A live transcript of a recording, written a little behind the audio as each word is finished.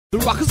The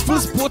Rockersville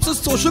Sports and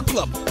Social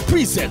Club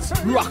presents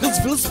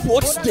Rockersville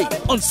Sports Day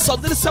on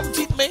Sunday the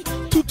 17th May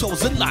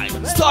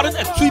 2009. Starting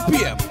at 3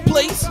 p.m.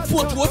 Place,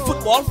 Fort Worth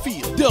Football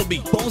Field. There'll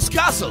be bounce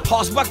castle,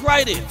 horseback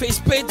riding, face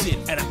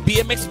painting, and a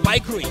BMX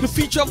bike race. The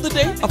feature of the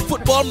day, a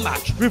football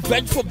match.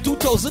 Revenge from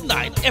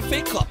 2009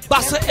 FA Cup.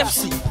 Bassa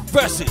FC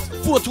versus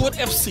Fort Worth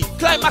FC.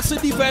 Climaxing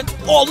the event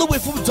all the way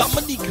from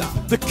Dominica.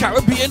 The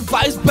Caribbean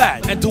Vice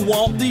Band. And to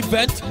warm the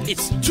event,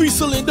 it's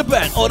 3-cylinder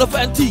band out of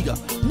Antigua.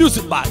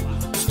 Music by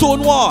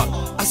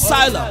Stonewall,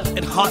 Asylum,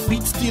 and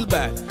Heartbeat Steel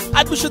Band.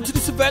 Admission to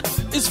this event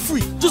is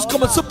free. Just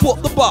come and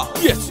support the bar.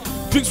 Yes,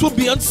 drinks will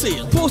be on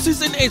sale.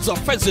 Proceeds in aids of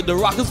friends in the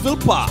Rockersville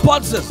Park.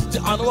 Sponsors: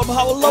 the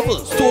Honorable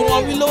Lovell,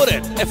 Stonewall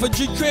Reloaded,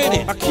 F&G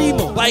Trading,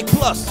 Akhimo, Bike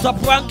Plus,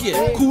 Top Ranking,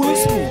 Cool and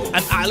Smooth,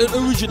 and Island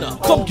Original.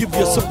 Come give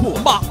your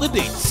support. Mark the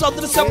date, Sunday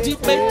the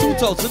 17th May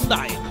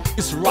 2009.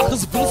 It's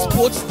Rockersville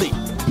Sports Day,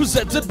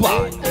 presented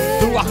by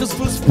the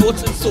Rockersville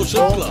Sports and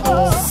Social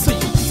Club. See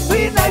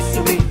you. Be nice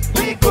to me,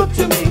 be good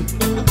to me.